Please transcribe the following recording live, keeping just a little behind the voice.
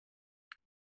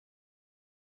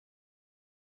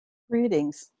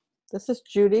Greetings. This is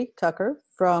Judy Tucker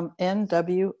from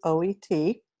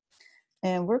NWOET,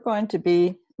 and we're going to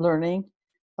be learning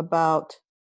about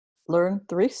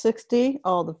Learn360,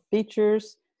 all the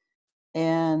features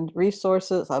and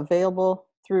resources available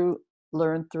through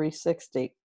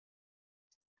Learn360.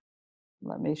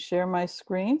 Let me share my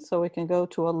screen so we can go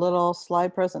to a little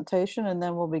slide presentation, and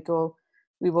then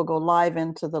we will go live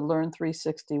into the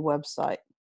Learn360 website.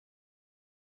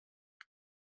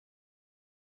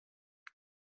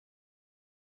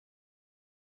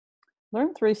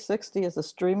 Learn360 is a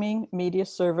streaming media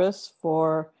service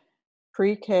for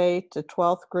pre-K to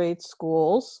 12th grade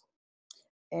schools,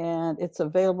 and it's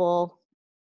available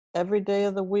every day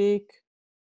of the week,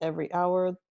 every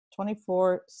hour,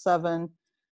 24/7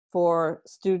 for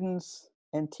students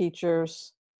and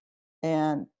teachers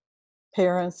and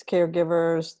parents,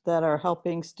 caregivers that are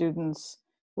helping students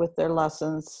with their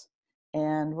lessons.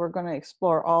 And we're going to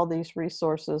explore all these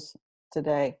resources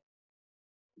today.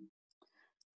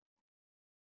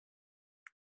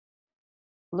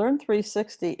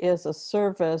 Learn360 is a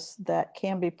service that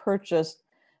can be purchased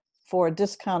for a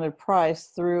discounted price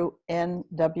through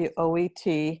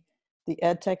NWOET, the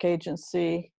EdTech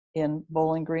agency in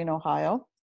Bowling Green, Ohio.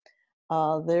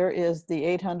 There is the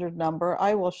 800 number.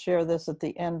 I will share this at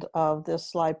the end of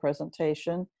this slide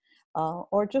presentation,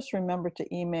 or just remember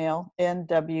to email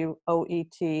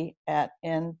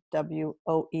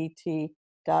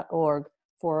nwoet@nwoet.org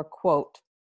for a quote.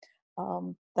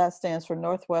 That stands for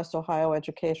Northwest Ohio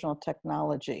Educational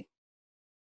Technology.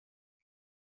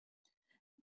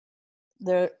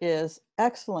 There is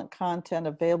excellent content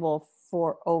available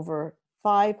for over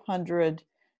 500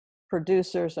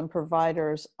 producers and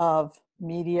providers of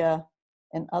media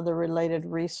and other related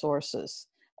resources.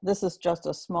 This is just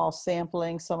a small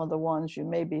sampling, some of the ones you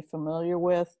may be familiar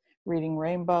with: Reading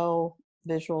Rainbow,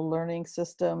 Visual Learning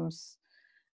Systems,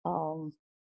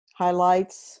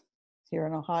 Highlights here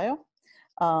in Ohio,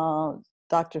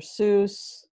 Dr.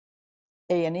 Seuss,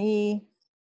 A&E,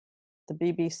 the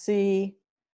BBC,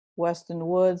 Weston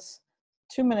Woods,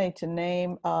 too many to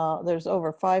name. There's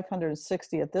over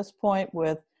 560 at this point,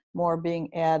 with more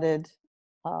being added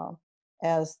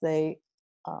as they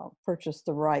purchase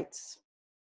the rights.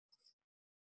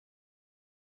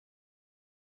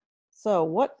 So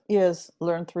what is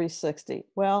Learn360?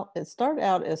 Well, it started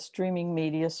out as streaming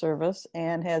media service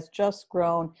and has just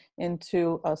grown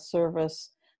into a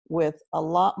service with a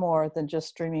lot more than just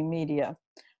streaming media.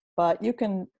 But you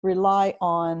can rely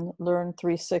on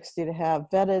Learn360 to have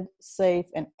vetted, safe,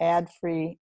 and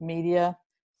ad-free media.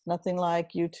 Nothing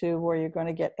like YouTube where you're going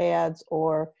to get ads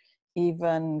or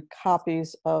even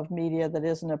copies of media that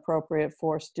isn't appropriate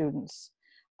for students.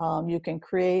 You can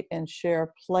create and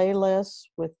share playlists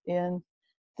within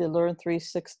the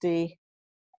Learn360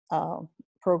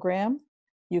 program.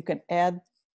 You can add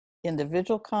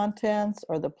individual contents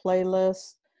or the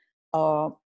playlists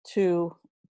to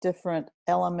different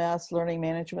LMS, learning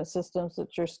management systems,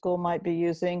 that your school might be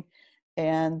using.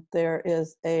 And there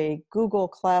is a Google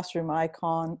Classroom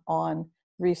icon on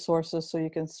resources, so you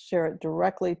can share it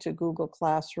directly to Google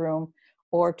Classroom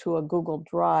or to a Google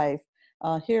Drive.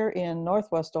 Here in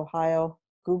Northwest Ohio,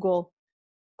 Google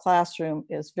Classroom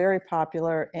is very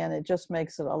popular, and it just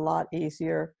makes it a lot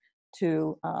easier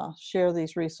to share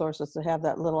these resources, to have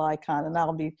that little icon, and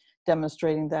I'll be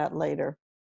demonstrating that later.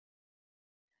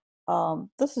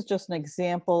 This is just an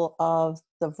example of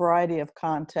the variety of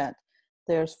content.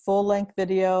 There's full-length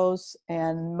videos,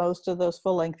 and most of those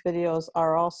full-length videos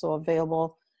are also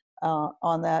available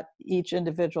on each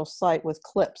individual site with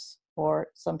clips, or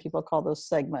some people call those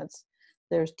segments.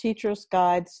 There's teacher's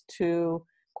guides to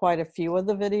quite a few of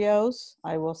the videos.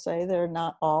 I will say they're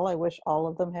not all. I wish all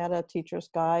of them had a teacher's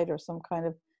guide or some kind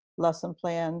of lesson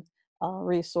plan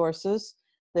resources.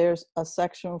 There's a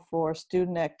section for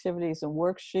student activities and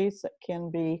worksheets that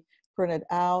can be printed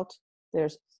out.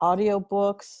 There's audio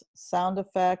books, sound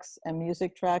effects, and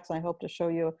music tracks. I hope to show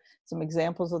you some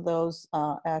examples of those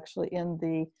actually in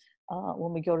the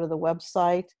when we go to the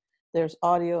website. There's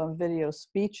audio and video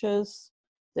speeches.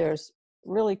 There's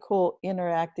really cool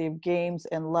interactive games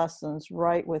and lessons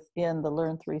right within the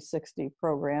Learn360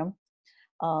 program.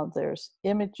 There's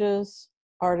images,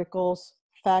 articles,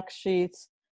 fact sheets,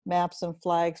 maps, and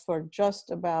flags for just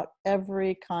about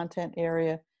every content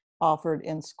area offered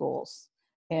in schools.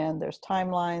 And there's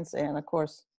timelines, and of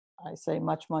course, I say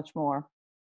much, much more.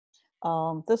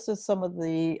 This is some of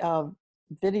the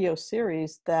video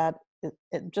series that,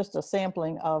 just a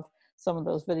sampling of some of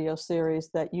those video series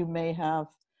that you may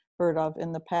have heard of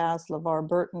in the past. LeVar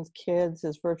Burton's Kids,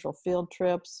 his virtual field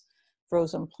trips,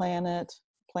 Frozen Planet,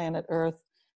 Planet Earth,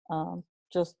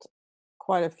 just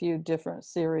quite a few different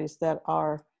series that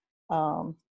are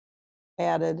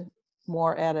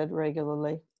more added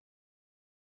regularly.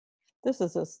 This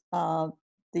is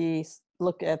the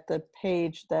look at the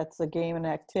page that's the game and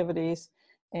activities,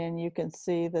 and you can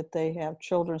see that they have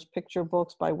children's picture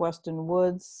books by Weston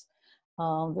Woods.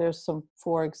 There's some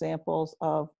 4 examples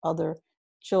of other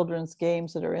children's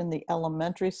games that are in the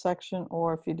elementary section,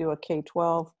 or if you do a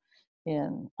K-12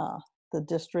 in the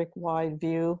district-wide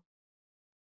view.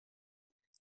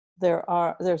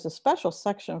 There's a special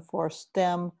section for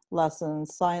STEM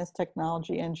lessons, science,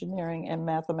 technology, engineering, and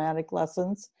mathematics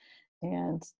lessons.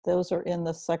 And those are in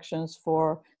the sections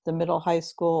for the middle high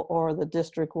school or the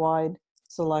district-wide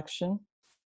selection.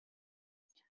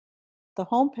 The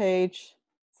homepage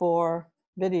for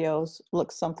videos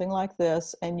looks something like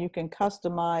this, and you can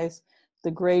customize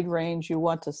the grade range you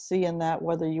want to see in that,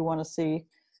 whether you want to see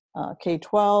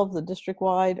K-12, the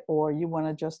district-wide, or you want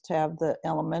to just have the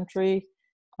elementary.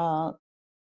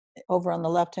 Over on the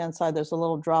left-hand side, there's a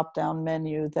little drop-down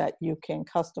menu that you can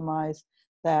customize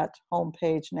that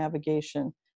homepage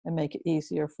navigation and make it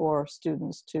easier for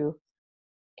students to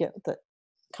get the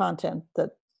content that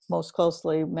most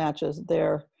closely matches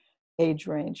their age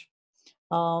range.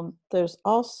 There's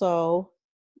also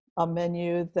a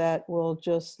menu that will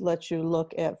just let you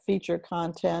look at feature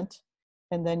content,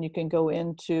 and then you can go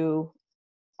into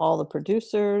all the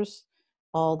producers,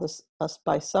 all this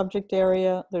by subject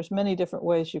area. There's many different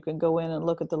ways you can go in and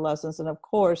look at the lessons. And of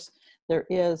course, there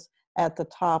is at the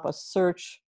top a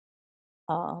search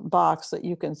box that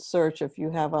you can search. If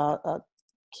you have a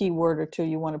keyword or 2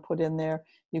 you want to put in there,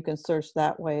 you can search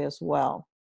that way as well.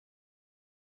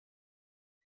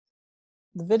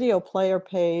 The video player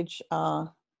page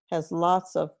has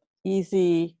lots of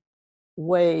easy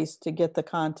ways to get the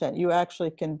content. You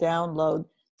actually can download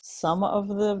some of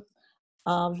the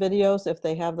videos if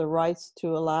they have the rights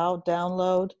to allow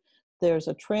download. There's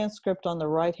a transcript on the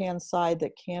right-hand side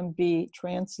that can be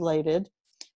translated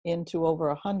into over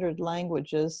 100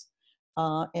 languages,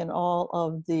 and all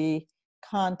of the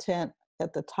content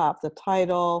at the top, the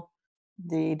title,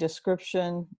 the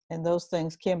description, and those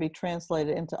things can be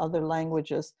translated into other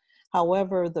languages.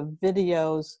 However, the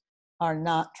videos are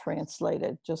not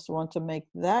translated. Just want to make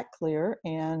that clear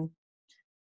and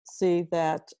see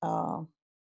that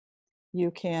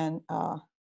you can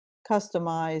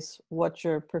customize what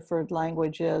your preferred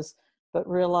language is, but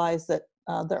realize that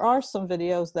there are some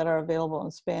videos that are available in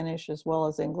Spanish as well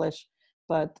as English,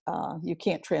 but you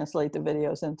can't translate the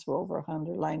videos into over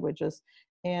 100 languages.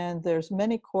 And there's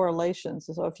many correlations.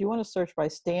 So if you want to search by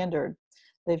standard,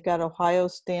 they've got Ohio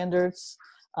standards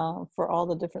for all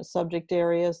the different subject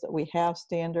areas that we have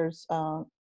standards,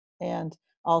 and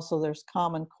also there's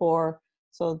Common Core.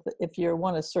 So if you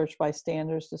want to search by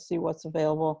standards to see what's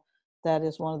available, that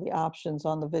is one of the options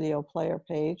on the video player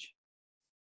page.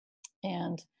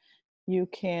 And you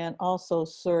can also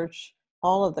search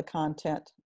all of the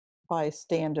content by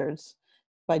standards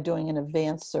by doing an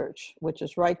advanced search, which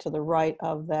is right to the right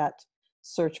of that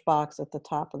search box at the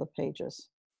top of the pages.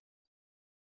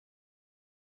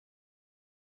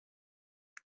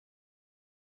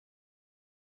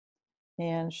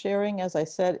 And sharing, as I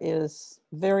said, is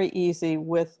very easy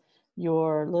with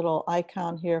your little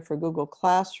icon here for Google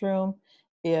Classroom.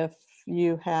 If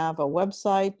you have a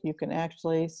website, you can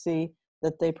actually see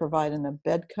that they provide an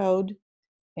embed code,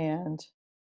 and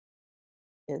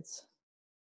it's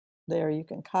there. You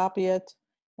can copy it.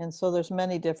 And so there's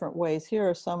many different ways. Here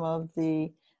are some of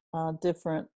the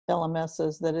different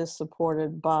LMSs that is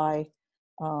supported by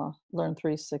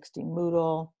Learn360,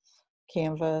 Moodle,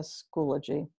 Canvas,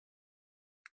 Schoology.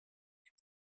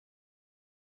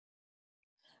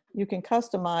 You can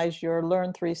customize your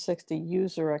Learn360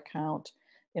 user account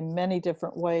in many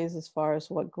different ways as far as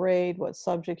what grade, what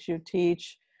subjects you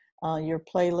teach, your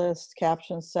playlist,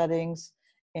 caption settings,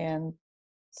 and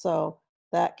so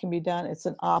that can be done. It's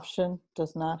an option,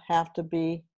 does not have to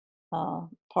be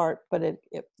part, but it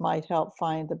might help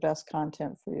find the best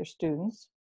content for your students.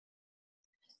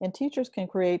 And teachers can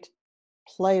create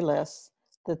playlists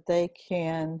that they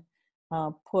can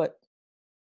put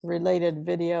related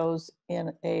videos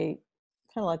in a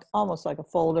kind of like almost like a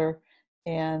folder,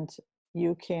 and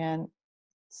you can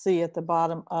see at the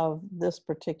bottom of this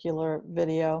particular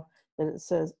video that it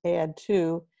says add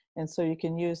to, and so you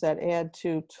can use that add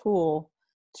to tool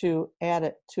to add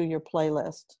it to your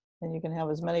playlist, and you can have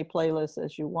as many playlists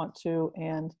as you want to,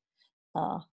 and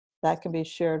that can be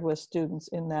shared with students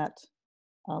in that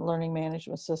learning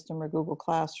management system or Google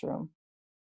Classroom.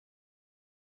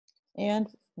 And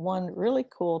one really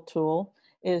cool tool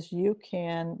is you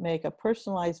can make a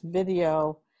personalized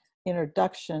video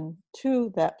introduction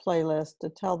to that playlist to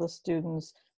tell the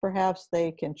students perhaps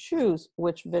they can choose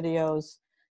which videos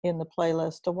in the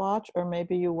playlist to watch, or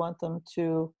maybe you want them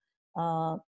to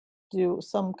do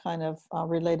some kind of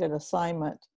related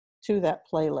assignment to that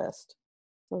playlist.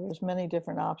 So there's many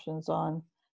different options on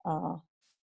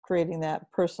creating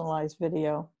that personalized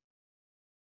video.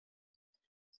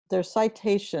 There's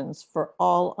citations for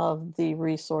all of the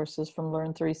resources from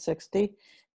Learn360,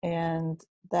 and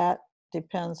that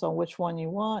depends on which one you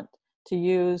want to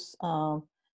use.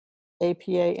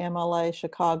 APA, MLA,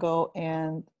 Chicago,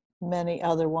 and many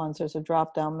other ones. There's a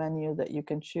drop-down menu that you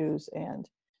can choose and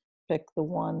pick the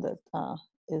one that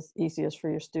is easiest for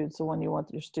your students, the one you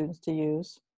want your students to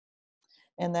use.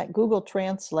 And that Google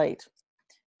Translate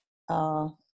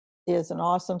is an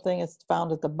awesome thing. It's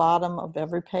found at the bottom of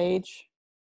every page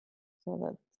so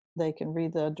that they can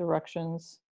read the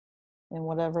directions in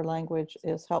whatever language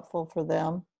is helpful for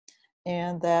them.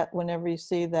 And that whenever you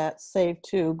see that Save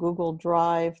To, Google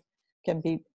Drive can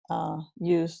be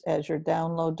used as your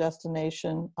download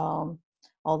destination.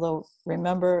 Although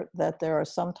remember that there are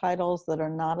some titles that are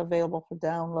not available for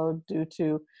download due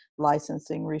to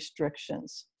licensing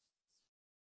restrictions.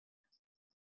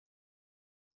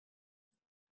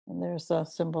 And there's a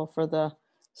symbol for the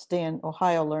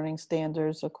Ohio Learning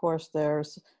Standards. Of course,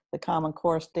 there's the Common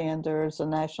Core Standards, the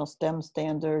National STEM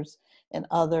Standards, and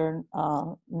other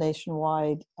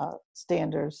nationwide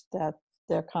standards that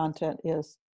their content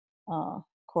is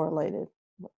correlated.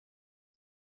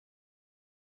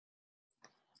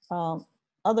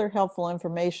 Other helpful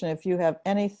information, if you have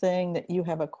anything that you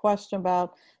have a question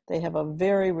about, they have a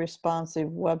very responsive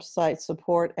website,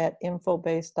 support at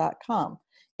infobase.com.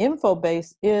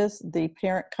 Infobase is the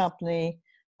parent company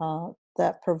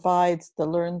that provides the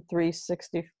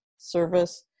Learn360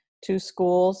 service to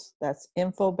schools. That's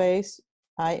Infobase,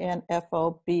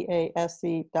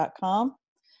 infobase.com.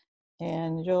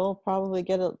 And you'll probably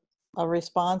get a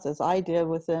response, as I did,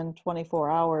 within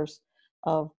 24 hours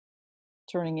of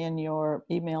turning in your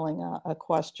emailing a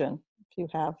question if you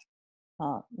have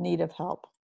need of help.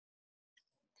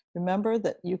 Remember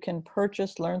that you can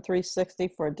purchase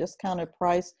Learn360 for a discounted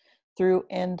price through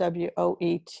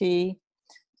NWOET,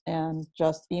 and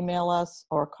just email us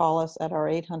or call us at our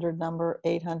 800 number,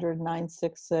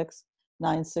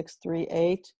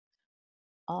 800-966-9638,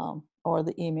 or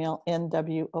the email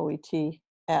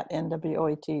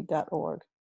nwoet@nwoet.org.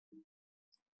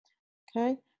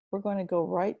 Okay, we're going to go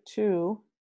right to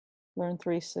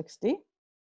Learn360,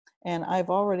 and I've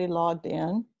already logged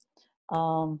in.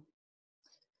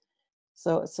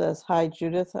 So it says, hi,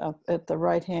 Judith, up at the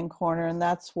right-hand corner, and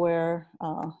that's where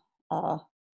a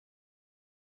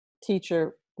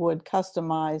teacher would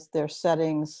customize their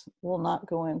settings. We'll not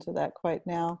go into that quite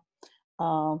now.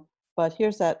 But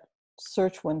here's that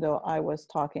search window I was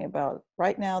talking about.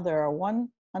 Right now, there are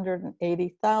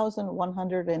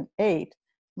 180,108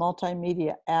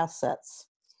 multimedia assets.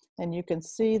 And you can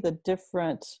see the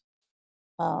different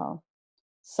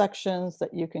sections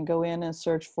that you can go in and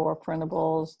search for,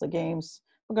 printables, the games.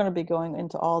 We're going to be going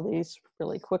into all these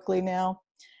really quickly now.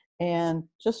 And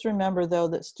just remember, though,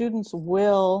 that students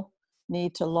will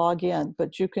need to log in,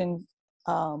 but you can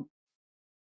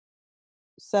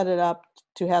set it up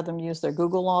to have them use their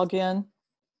Google login.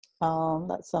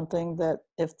 That's something that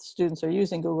if students are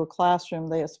using Google Classroom,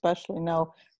 they especially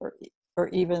know, or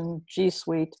even G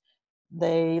Suite,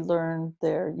 they learn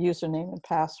their username and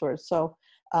password. So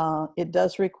it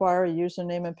does require a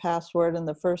username and password. And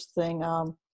the first thing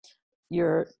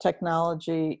your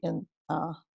technology and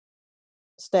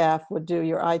staff would do,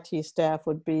 your IT staff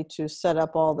would be to set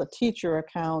up all the teacher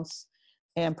accounts,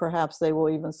 and perhaps they will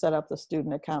even set up the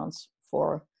student accounts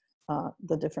for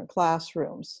the different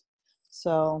classrooms.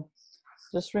 So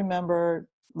just remember,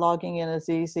 logging in is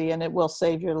easy, and it will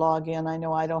save your login. I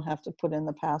know I don't have to put in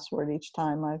the password each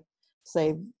time. I've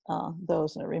saved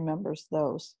those, and it remembers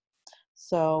those.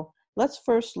 So let's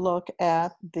first look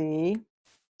at the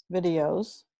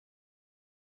videos.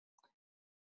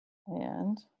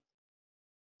 And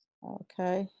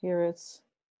okay, here it's,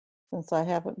 since I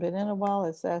haven't been in a while,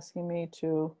 it's asking me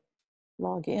to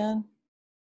log in.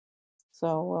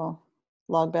 So we'll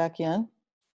log back in.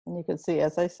 And you can see,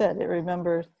 as I said, it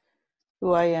remembers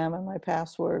who I am and my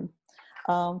password.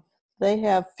 They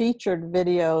have featured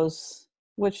videos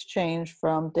which change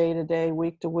from day to day,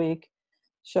 week to week,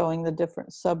 showing the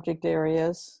different subject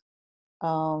areas.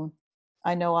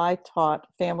 I know I taught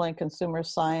family and consumer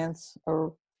science,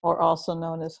 or also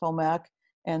known as home ec,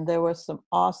 and there were some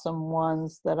awesome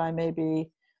ones that I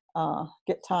maybe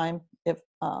get time, if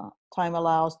time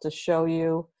allows, to show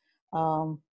you.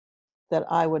 that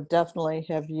I would definitely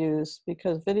have used,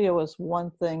 because video is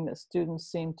one thing that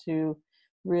students seem to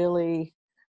really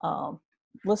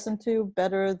listen to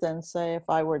better than, say, if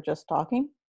I were just talking,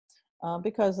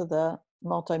 because of the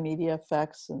multimedia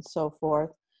effects and so forth.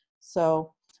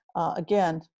 So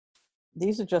again,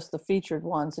 these are just the featured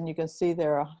ones, and you can see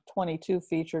there are 22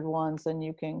 featured ones, and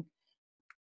you can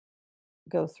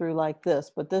go through like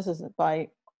this, but this isn't by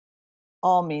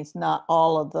all means not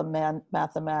all of the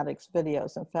mathematics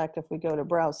videos. In fact, if we go to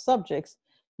browse subjects,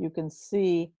 you can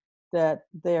see that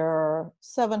there are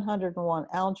 701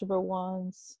 algebra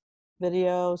ones,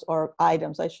 videos, or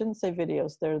items. I shouldn't say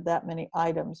videos, there are that many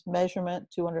items. Measurement,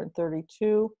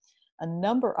 232. A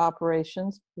number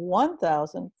operations,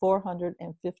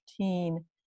 1,415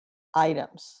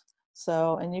 items.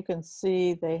 So, and you can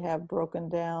see they have broken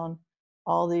down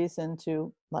all these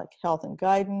into like health and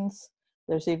guidance.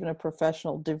 There's even a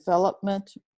professional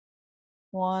development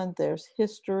one. There's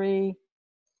history,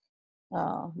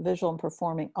 visual and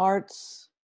performing arts.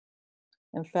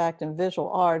 In fact, in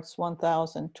visual arts,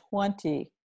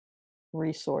 1,020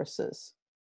 resources.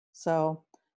 So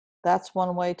that's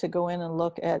one way to go in and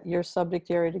look at your subject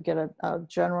area to get a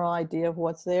general idea of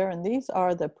what's there. And these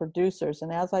are the producers.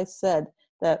 And as I said,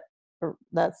 that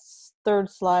third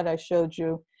slide I showed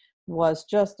you was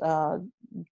just a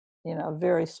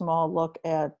very small look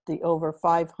at the over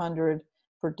 500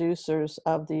 producers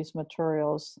of these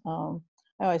materials. I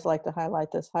always like to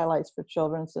highlight this, Highlights for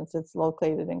Children, since it's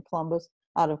located in Columbus,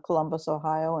 out of Columbus,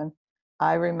 Ohio. And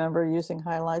I remember using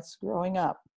Highlights growing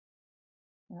up.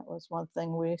 That was one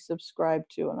thing we subscribed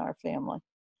to in our family.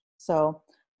 So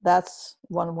that's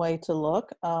one way to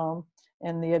look.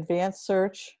 In the advanced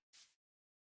search,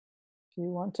 if you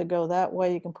want to go that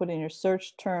way, you can put in your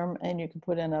search term, and you can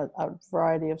put in a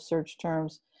variety of search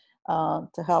terms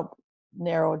to help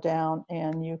narrow down.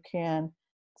 And you can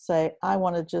say, I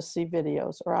want to just see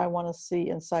videos, or I want to see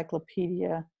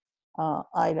encyclopedia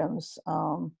items.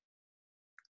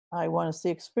 I want to see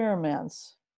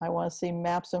experiments. I want to see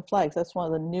maps and flags. That's one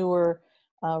of the newer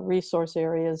resource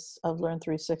areas of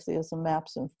Learn360 is the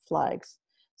maps and flags.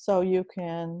 So you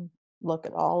can look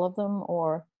at all of them,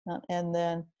 and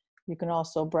then you can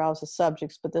also browse the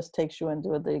subjects, but this takes you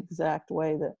into the exact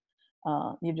way that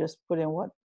you just put in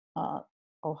what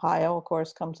Ohio, of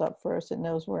course, comes up first. It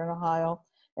knows we're in Ohio,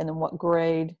 and then what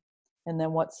grade, and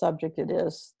then what subject it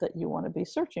is that you want to be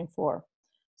searching for.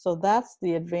 So that's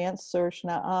the advanced search.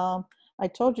 Now, I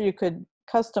told you could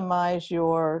customize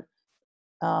your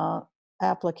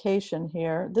application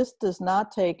here. This does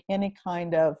not take any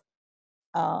kind of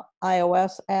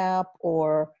iOS app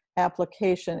or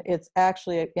application. It's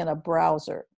actually in a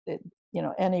browser.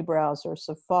 Any browser,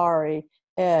 Safari,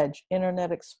 Edge,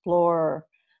 Internet Explorer,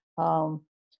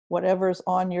 whatever's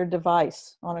on your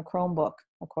device, on a Chromebook.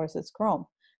 Of course, it's Chrome.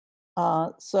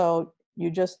 So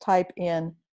you just type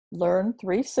in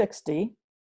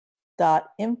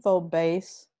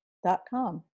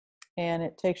learn360.infobase.com, and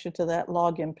it takes you to that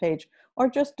login page, or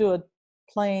just do a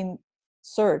plain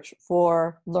search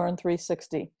for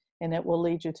Learn360, and it will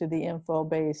lead you to the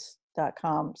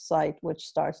infobase.com site, which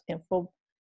starts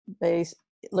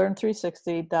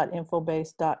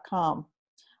learn360.infobase.com.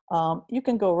 You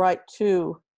can go right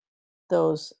to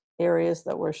those areas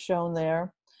that were shown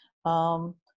there.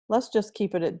 Let's just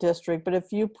keep it at district, but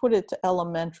if you put it to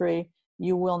elementary,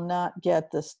 you will not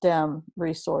get the STEM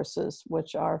resources,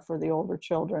 which are for the older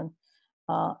children.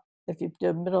 If you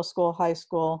do middle school, high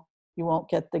school, you won't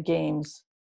get the games.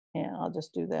 And I'll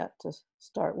just do that to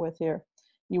start with here.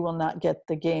 You will not get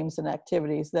the games and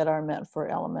activities that are meant for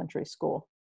elementary school.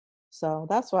 So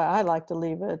that's why I like to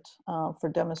leave it for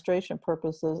demonstration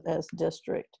purposes as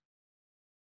district.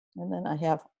 And then I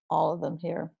have all of them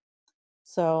here.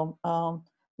 So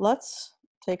let's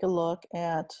take a look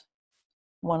at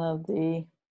one of the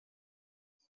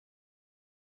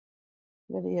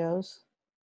videos.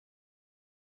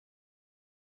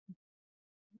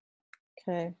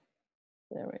 Okay,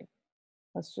 there we go.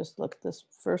 Let's just look at this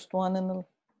first one in the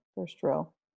first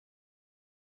row.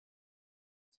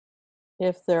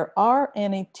 If there are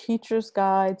any teacher's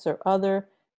guides or other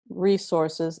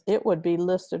resources, it would be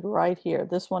listed right here.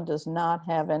 This one does not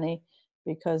have any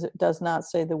because it does not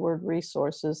say the word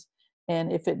resources.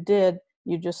 And if it did,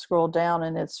 you just scroll down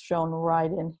and it's shown right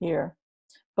in here.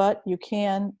 But you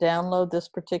can download this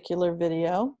particular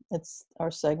video. It's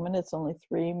our segment. It's only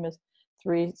three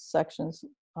sections,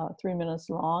 3 minutes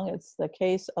long. It's the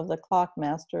Case of the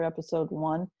Clockmaster, episode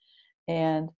 1.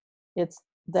 And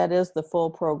that is the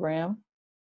full program.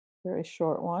 Very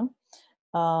short one.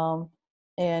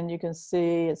 And you can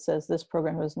see it says this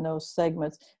program has no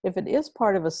segments. If it is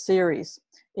part of a series,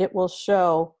 it will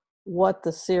show what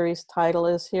the series title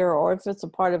is here, or if it's a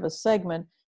part of a segment,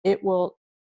 it will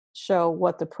show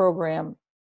what the program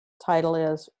title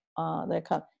is.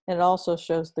 It also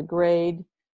shows the grade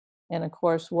and, of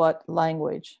course, what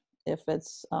language. If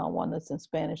it's one that's in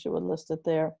Spanish, it would list it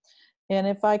there. And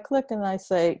if I click and I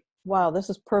say, wow, this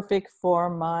is perfect for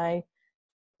my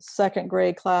second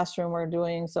grade classroom, we're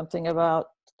doing something about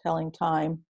telling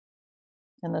time,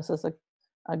 and this is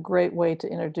a great way to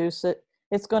introduce it.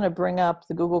 It's going to bring up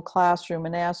the Google Classroom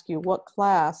and ask you what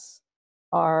class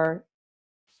are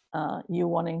you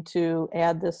wanting to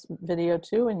add this video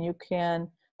to, and you can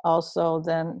also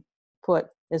then put,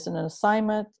 is it an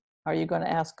assignment? Are you going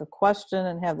to ask a question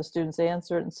and have the students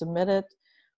answer it and submit it?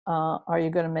 Are you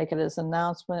going to make it as an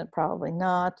announcement? Probably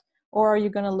not. Or are you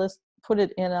going to put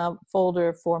it in a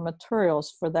folder for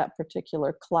materials for that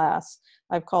particular class?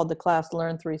 I've called the class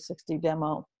Learn360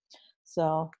 demo.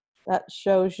 So that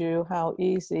shows you how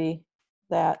easy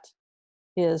that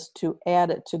is to add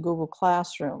it to Google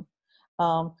Classroom.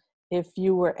 If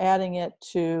you were adding it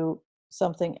to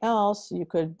something else, you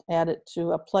could add it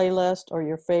to a playlist or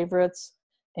your favorites.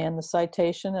 And the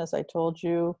citation, as I told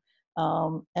you,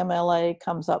 MLA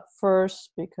comes up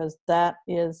first because that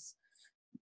is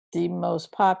the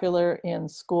most popular in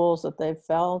schools that they've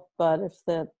felt. But if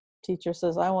the teacher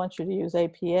says, I want you to use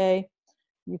APA,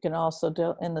 you can also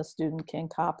do, and the student can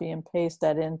copy and paste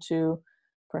that into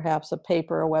perhaps a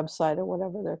paper, a website, or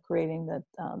whatever they're creating that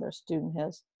their student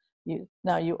has.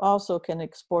 Now you also can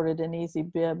export it in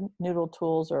EasyBib, Noodle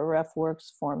Tools, or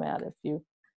RefWorks format if you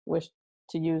wish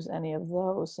to use any of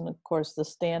those. And of course the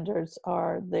standards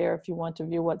are there if you want to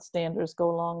view what standards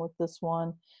go along with this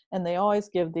one. And they always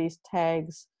give these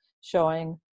tags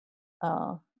showing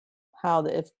how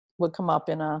it would come up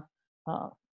in a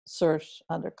search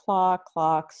under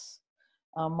clocks,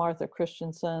 Martha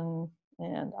Christensen,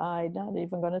 and I'm not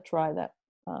even going to try that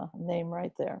name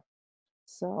right there.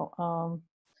 So,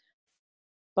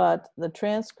 but the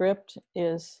transcript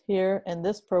is here, and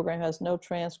this program has no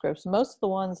transcripts. Most of the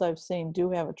ones I've seen do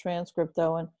have a transcript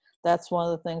though, and that's one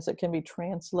of the things that can be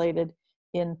translated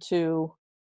into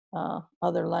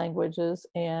other languages.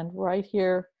 And right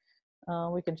here,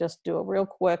 we can just do it real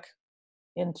quick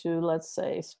into, let's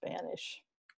say, Spanish.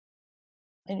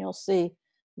 And you'll see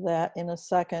that in a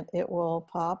second it will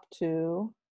pop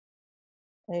to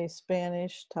a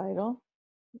Spanish title.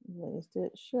 At least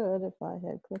it should if I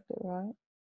had clicked it right.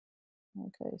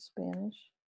 Okay, Spanish.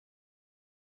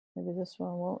 Maybe this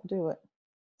one won't do it.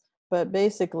 But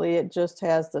basically it just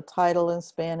has the title in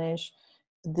Spanish.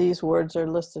 These words are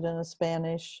listed in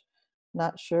Spanish.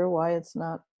 Not sure why it's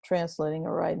not translating it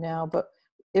right now, but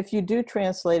if you do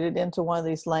translate it into one of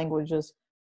these languages,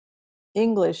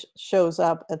 English shows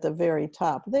up at the very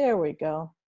top. There we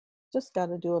go. Just got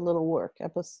to do a little work.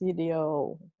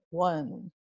 Episodio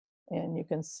 1. And you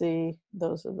can see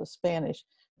those are the Spanish.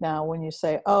 Now, when you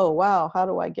say, oh, wow, how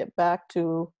do I get back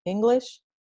to English?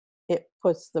 It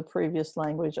puts the previous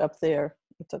language up there.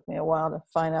 It took me a while to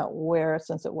find out where,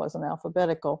 since it wasn't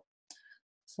alphabetical.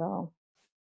 So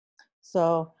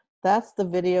that's the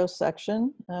video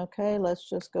section. Okay, let's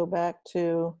just go back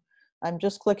to, I'm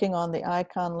just clicking on the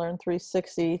icon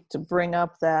Learn360 to bring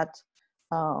up that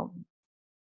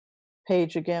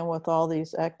page again with all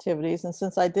these activities. And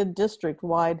since I did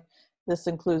district-wide, this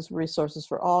includes resources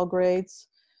for all grades,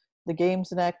 the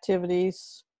games and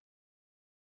activities.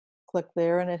 Click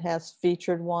there and it has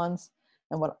featured ones.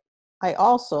 And what I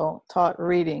also taught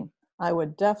reading. I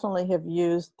would definitely have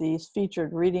used these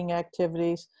featured reading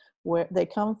activities where they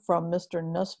come from Mr.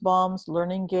 Nussbaum's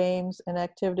Learning Games and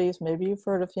Activities. Maybe you've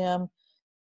heard of him.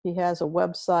 He has a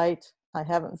website. I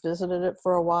haven't visited it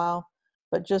for a while,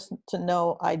 but just to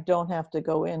know I don't have to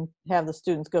go in, have the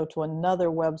students go to another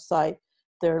website.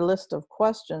 Their list of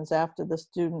questions after the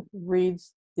student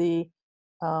reads the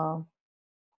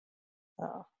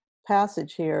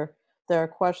passage here, there are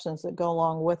questions that go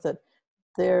along with it.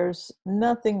 There's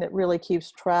nothing that really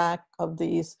keeps track of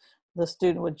these. The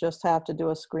student would just have to do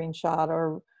a screenshot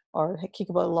or keep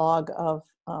a log of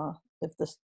if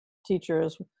the teacher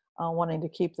is wanting to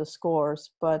keep the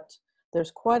scores. But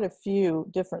there's quite a few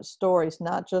different stories,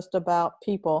 not just about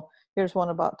people. Here's one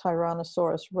about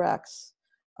Tyrannosaurus Rex.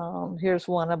 Here's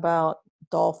one about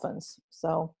dolphins.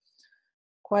 So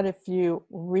quite a few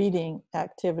reading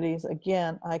activities.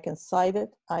 Again, I can cite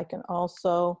it. I can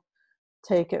also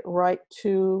take it right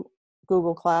to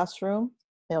Google Classroom.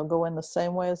 It'll go in the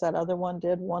same way as that other one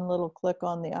did. One little click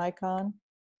on the icon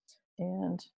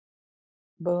and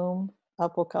boom,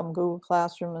 up will come Google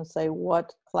Classroom and say,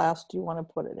 what class do you want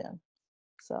to put it in?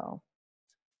 So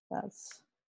that's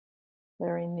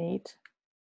very neat.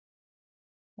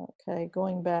 Okay,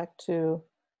 going back to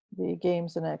the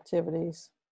games and activities.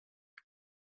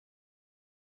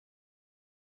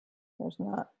 There's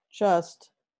not just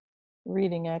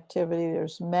reading activity,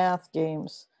 there's math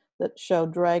games that show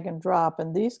drag and drop,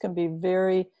 and these can be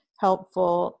very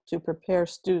helpful to prepare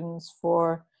students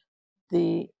for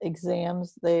the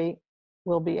exams they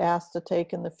will be asked to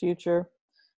take in the future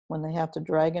when they have to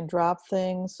drag and drop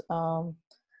things.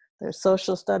 There's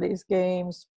social studies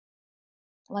games,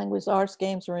 language arts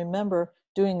games, and remember,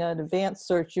 doing an advanced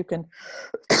search, you can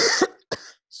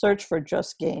search for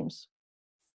just games.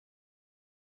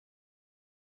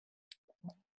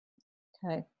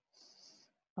 Okay.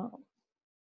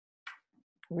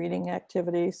 Reading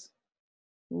activities.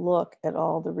 Look at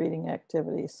all the reading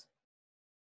activities.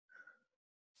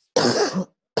 And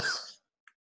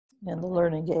the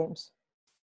learning games.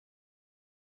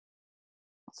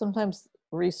 Sometimes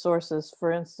resources,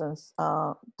 for instance,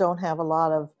 don't have a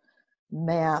lot of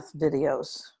math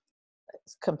videos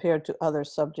compared to other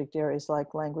subject areas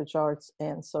like language arts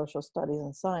and social studies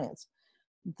and science.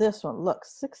 This one, look,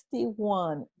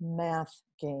 61 math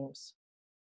games.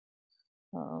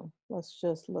 Let's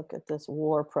just look at this,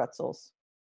 War Pretzels.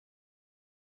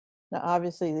 Now,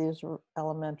 obviously, these are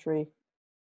elementary.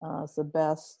 It's the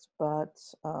best, but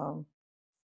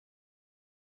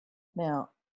now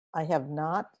I have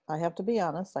to be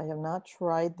honest, I have not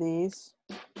tried these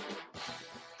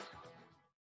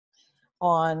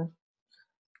on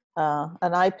an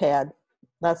iPad.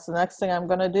 That's the next thing I'm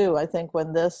going to do. I think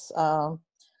when this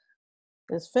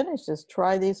is finished, is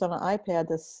try these on an iPad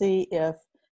to see if,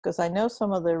 because I know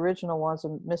some of the original ones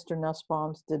of Mr.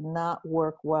 Nussbaum's did not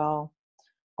work well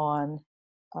on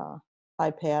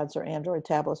iPads or Android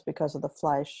tablets because of the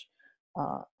flash.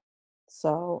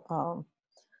 So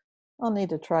I'll need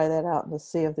to try that out to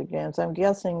see if the games, I'm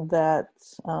guessing that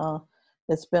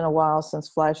it's been a while since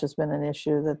flash has been an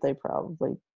issue, that they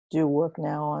probably do work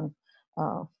now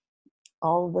on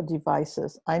all of the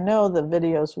devices. I know the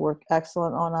videos work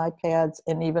excellent on iPads,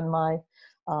 and even my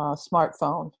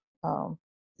smartphone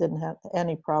didn't have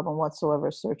any problem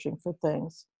whatsoever searching for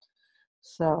things.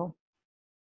 So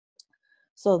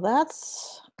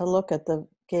that's a look at the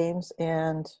games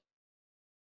and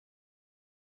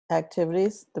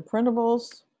activities. The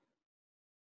printables,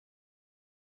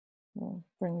 we'll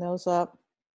bring those up.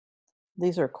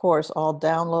 These are, of course, all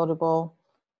downloadable,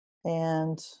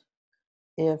 and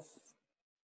if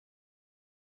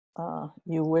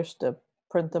you wish to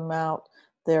print them out,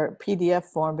 they're PDF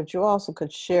form, but you also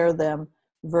could share them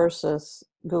versus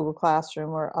Google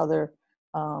Classroom or other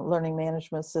learning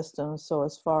management systems. So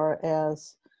as far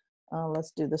as,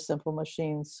 let's do the simple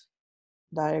machines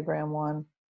diagram one.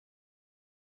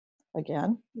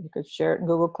 Again, you could share it in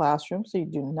Google Classroom, so you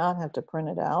do not have to print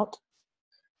it out.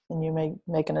 And you may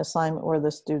make an assignment where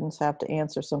the students have to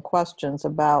answer some questions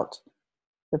about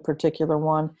the particular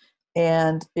one.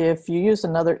 And if you use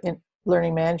another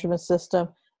learning management system,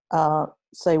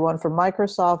 say one from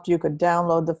Microsoft, you could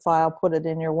download the file, put it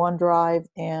in your OneDrive,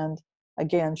 and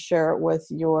again, share it with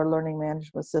your learning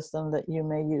management system that you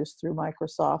may use through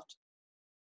Microsoft.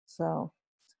 So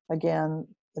again,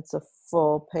 it's a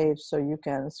full page, so you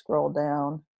can scroll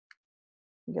down.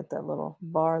 You get that little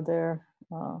bar there.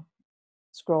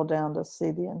 Scroll down to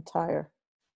see the entire.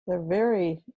 They're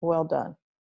very well done.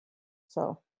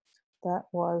 So that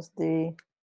was the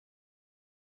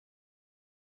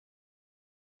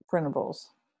printables.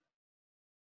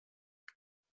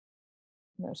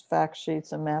 There's fact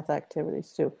sheets and math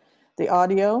activities too. The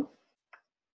audio,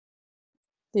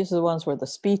 these are the ones where the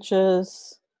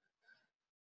speeches.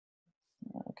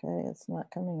 Okay, it's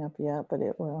not coming up yet, but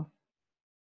it will.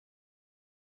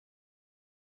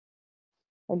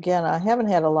 Again, I haven't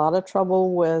had a lot of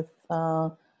trouble with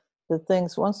the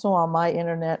things. Once in a while, my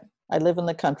internet, I live in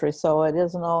the country, so it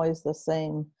isn't always the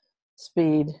same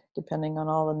speed depending on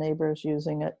all the neighbors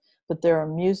using it. But there are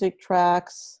music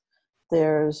tracks.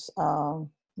 There's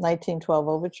 1912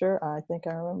 Overture. I think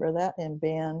I remember that in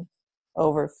band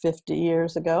over 50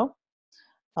 years ago.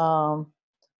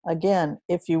 Again,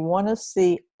 if you want to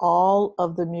see all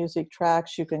of the music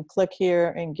tracks, you can click here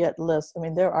and get lists. I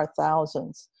mean, there are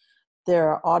thousands. There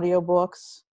are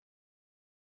audiobooks.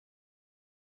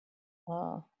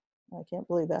 I can't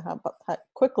believe that how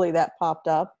quickly that popped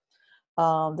up.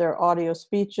 There are audio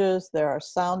speeches, there are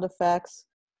sound effects.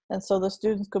 And so the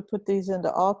students could put these into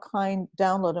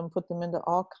download and put them into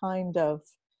all kind of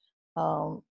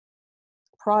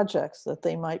projects that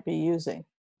they might be using.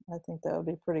 I think that would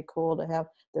be pretty cool to have.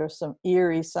 There's some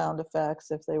eerie sound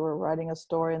effects if they were writing a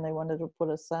story and they wanted to put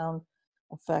a sound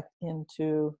effect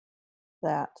into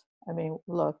that. I mean,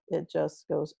 look, it just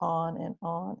goes on and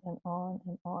on and on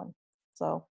and on.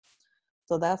 So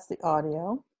that's the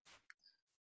audio.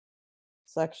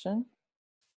 section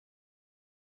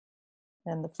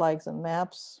and the flags and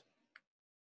maps.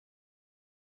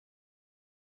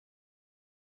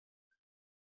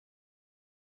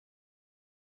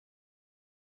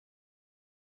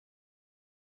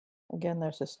 Again,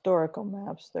 there's historical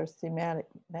maps, there's thematic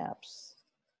maps,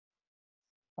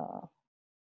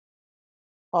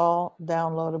 all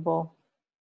downloadable,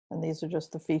 and these are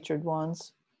just the featured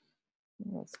ones.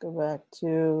 Let's go back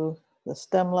to the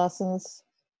STEM lessons.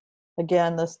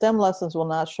 Again, the STEM lessons will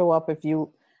not show up if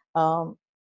you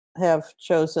have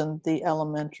chosen the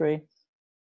elementary.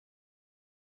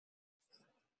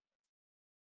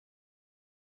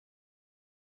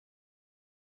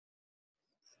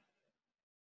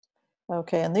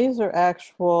 Okay, and these are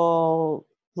actual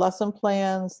lesson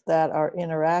plans that are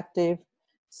interactive.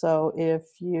 So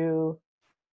if you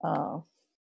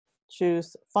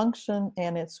choose function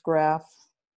and its graph,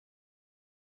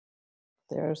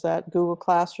 there's that Google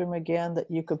Classroom again,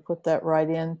 that you could put that right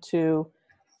into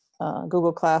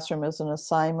Google Classroom as an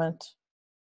assignment.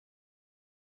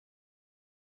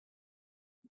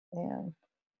 And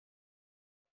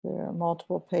there are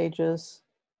multiple pages.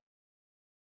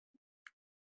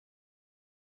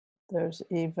 There's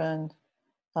even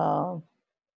an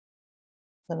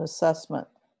assessment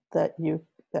that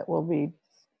will be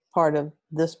part of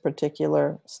this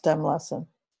particular STEM lesson.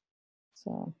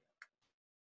 So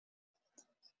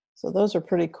those are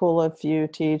pretty cool if you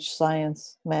teach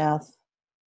science, math,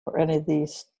 or anything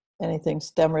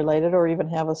STEM related, or even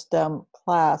have a STEM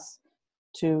class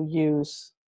to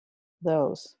use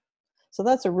those. So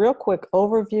that's a real quick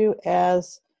overview.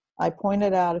 As I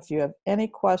pointed out, if you have any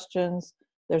questions,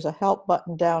 there's a help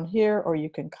button down here, or you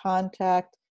can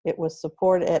contact. It was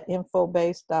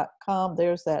support@infobase.com.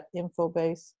 There's that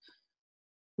Infobase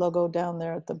logo down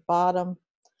there at the bottom.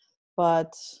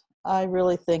 But I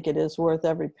really think it is worth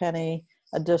every penny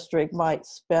a district might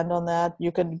spend on that.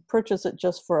 You can purchase it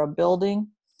just for a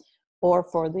building or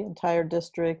for the entire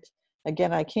district.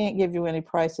 Again, I can't give you any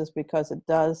prices because it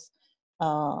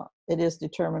is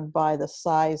determined by the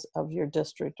size of your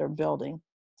district or building.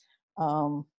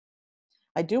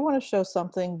 I do want to show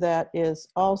something that is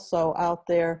also out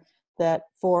there that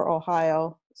for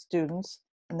Ohio students,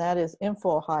 and that is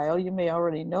Info Ohio. You may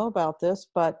already know about this,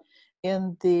 but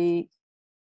in the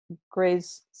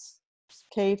grades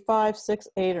K5, 6,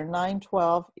 8, or 9,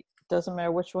 12, doesn't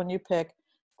matter which one you pick,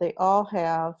 they all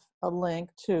have a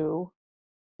link to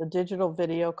the digital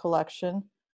video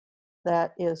collection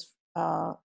that is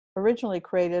originally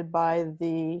created by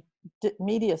the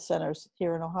media centers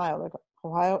here in Ohio, like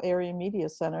Ohio Area Media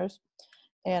Centers.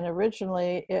 And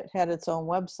originally it had its own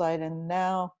website, and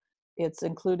now it's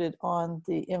included on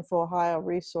the Info Ohio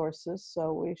resources.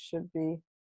 So we should be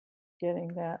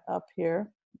getting that up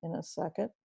here in a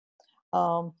second.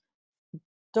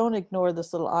 Don't ignore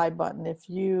this little I button. If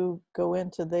you go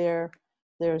into there,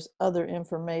 there's other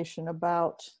information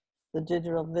about the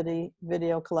digital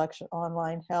video collection,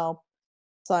 online help,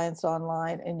 Science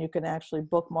Online, and you can actually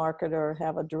bookmark it or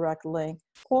have a direct link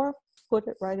or put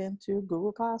it right into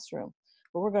Google Classroom.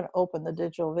 But we're going to open the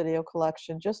digital video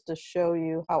collection just to show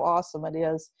you how awesome it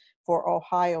is for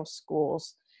Ohio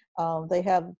schools. They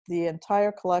have the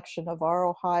entire collection of our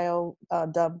Ohio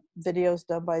videos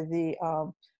done by the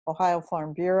Ohio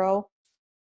Farm Bureau.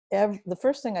 The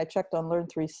first thing I checked on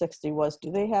Learn360 was,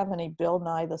 do they have any Bill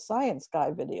Nye the Science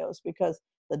Guy videos? Because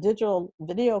the digital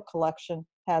video collection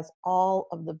has all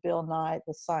of the Bill Nye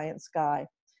the Science Guy.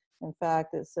 In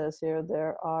fact, it says here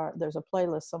there's a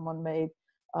playlist someone made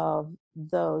of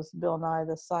those Bill Nye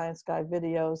the Science Guy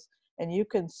videos, and you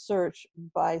can search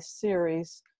by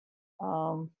series.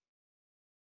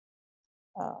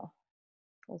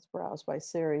 Let's browse by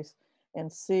series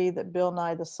and see that Bill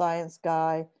Nye the Science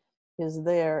Guy is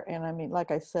there. And I mean,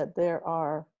 like I said, there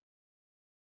are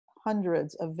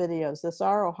hundreds of videos. This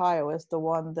Our Ohio is the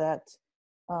one that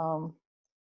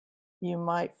you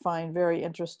might find very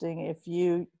interesting if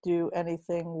you do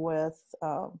anything with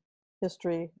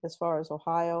history as far as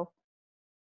Ohio.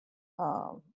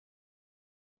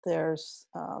 There's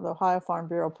the Ohio Farm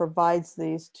Bureau provides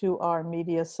these to our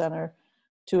media center,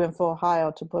 to Info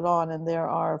Ohio, to put on, and there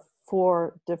are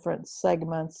 4 different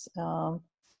segments.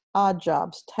 Odd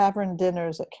Jobs, Tavern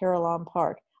Dinners at Carillon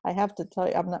Park. I have to tell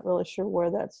you, I'm not really sure where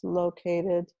that's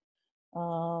located.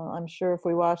 I'm sure if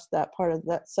we watched that part of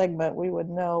that segment, we would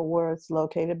know where it's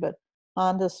located, but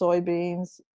Honda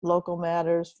Soybeans, Local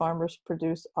Matters, Farmers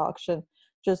Produce Auction,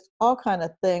 just all kind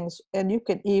of things. And you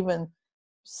can even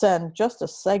send just a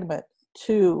segment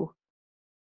to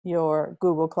your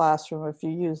Google Classroom if you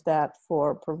use that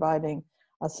for providing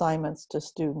assignments to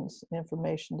students,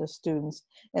 information to students.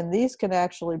 And these can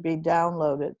actually be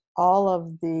downloaded. all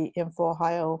of the Info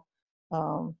Ohio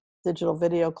digital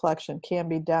video collection can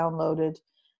be downloaded,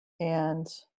 and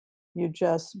you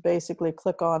just basically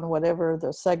click on whatever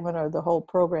the segment or the whole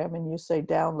program and you say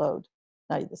download.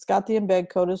 Now it's got the embed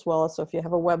code as well, so if you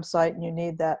have a website and you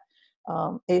need that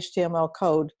HTML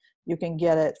code, you can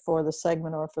get it for the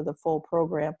segment or for the full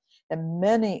program. And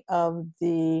many of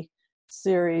the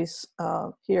series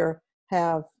here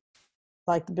have,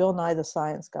 like the Bill Nye the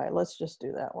Science Guy. Let's just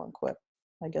do that one quick.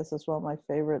 I guess it's one of my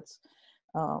favorites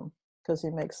because he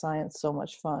makes science so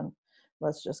much fun.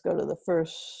 Let's just go to the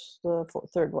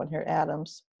third one here,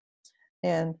 Adams.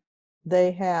 And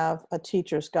they have a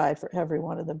teacher's guide for every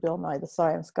one of the Bill Nye the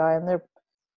Science Guy, and they're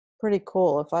pretty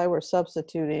cool. If I were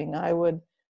substituting, I would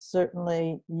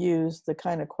certainly use the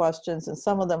kind of questions, and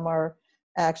some of them are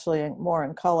actually more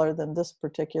in color than this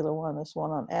particular one, this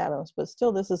one on Adams, but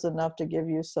still this is enough to give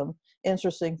you some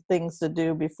interesting things to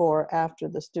do before or after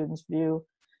the students view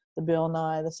the Bill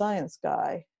Nye the Science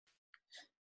Guy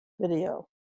video.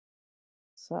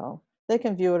 So they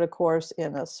can view it, of course,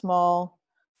 in a small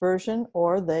version,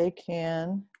 or they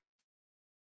can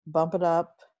bump it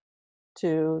up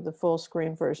to the full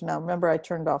screen version. Now remember, I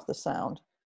turned off the sound,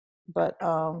 but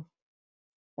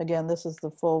again, this is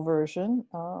the full version,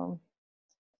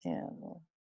 and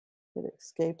hit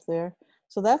escape there.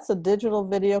 So that's a digital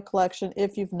video collection.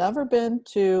 If you've never been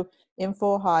to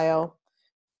Info Ohio,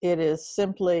 it is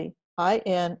simply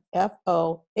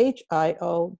infohio.org,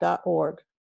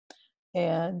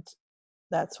 and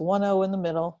that's 1 O in the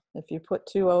middle. If you put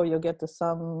 2 O, you'll get to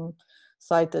some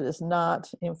site that is not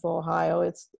Info Ohio.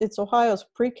 It's Ohio's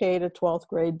pre-K to 12th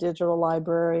grade digital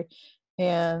library,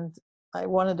 and I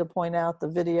wanted to point out the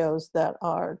videos that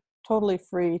are totally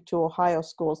free to Ohio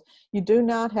schools. You do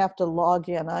not have to log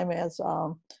in. I'm as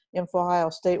Info Ohio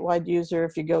statewide user.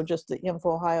 If you go just to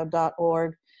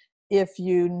infoohio.org, if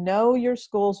you know your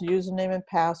school's username and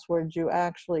password, you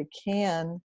actually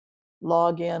can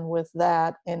log in with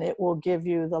that, and it will give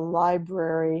you the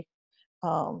library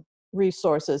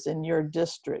resources in your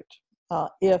district.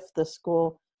 If the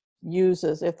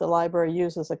library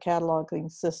uses a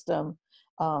cataloging system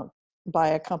by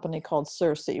a company called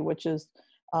CERSI, which is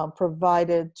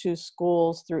provided to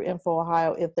schools through Info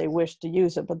Ohio if they wish to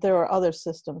use it. But there are other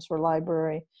systems for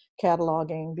library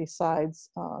cataloging besides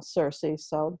CERSI.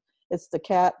 So it's the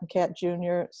CAT and CAT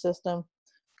Junior system.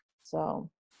 So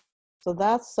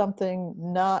that's something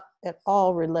not at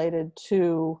all related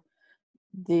to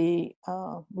the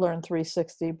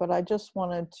Learn360, but I just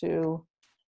wanted to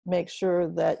make sure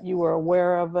that you were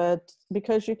aware of it,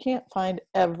 because you can't find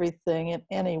everything in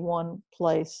any one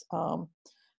place.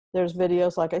 There's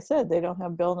videos, like I said, they don't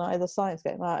have Bill Nye the Science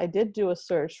Guy. Now, I did do a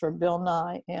search for Bill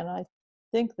Nye, and I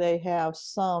think they have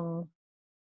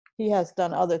he has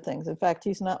done other things. In fact,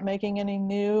 he's not making any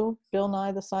new Bill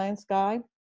Nye the Science Guy.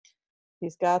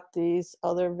 He's got these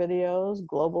other videos,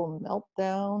 Global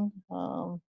Meltdown,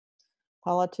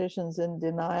 Politicians in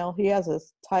Denial. He has a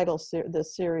title,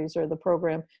 this series or the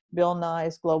program, Bill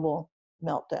Nye's Global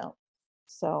Meltdown.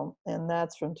 So, and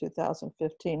that's from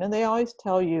 2015. And they always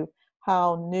tell you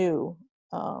how new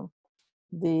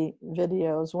the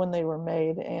videos, when they were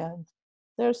made. And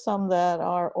there's some that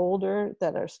are older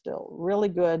that are still really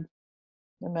good,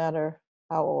 no matter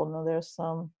how old. Now there's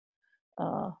some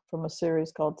from a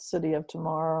series called City of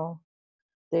Tomorrow,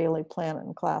 Daily Planet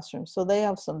and Classroom. So they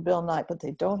have some Bill Nye, but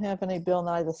they don't have any Bill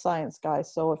Nye the Science Guy.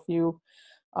 So if you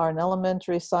are an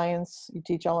elementary science, you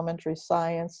teach elementary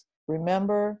science,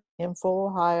 remember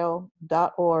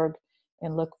infoohio.org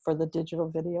and look for the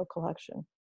digital video collection.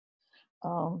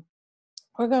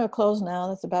 We're going to close now.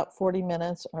 That's about 40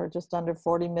 minutes, or just under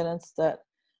 40 minutes that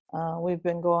we've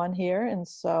been going here. And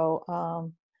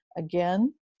so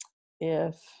again,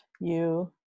 if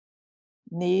you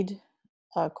need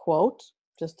a quote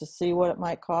just to see what it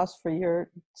might cost for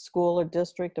your school or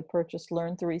district to purchase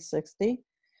Learn360,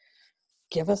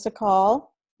 give us a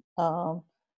call.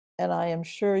 And I am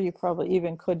sure you probably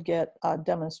even could get a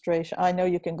demonstration. I know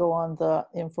you can go on the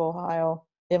Info Ohio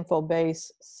InfoBase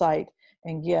site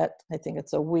and get, I think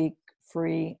it's a week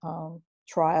free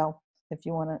trial if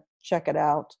you want to check it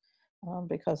out,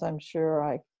 because I'm sure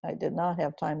I did not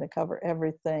have time to cover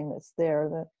everything that's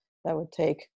there. That would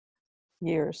take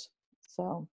years.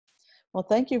 So, well,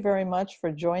 thank you very much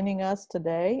for joining us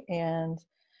today, and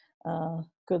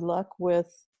good luck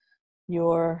with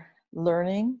your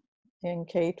learning in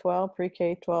K-12,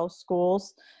 pre-K-12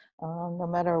 schools. No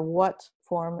matter what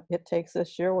form it takes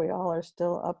this year, we all are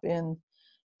still up in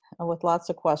with lots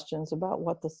of questions about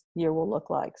what this year will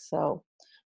look like. So,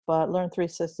 but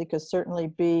Learn360 could certainly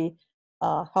be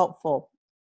a helpful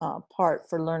part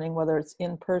for learning, whether it's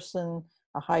in person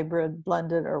a hybrid,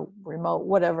 blended, or remote,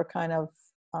 whatever kind of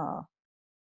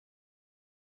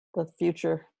the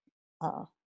future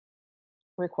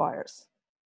requires.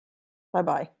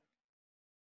 Bye-bye.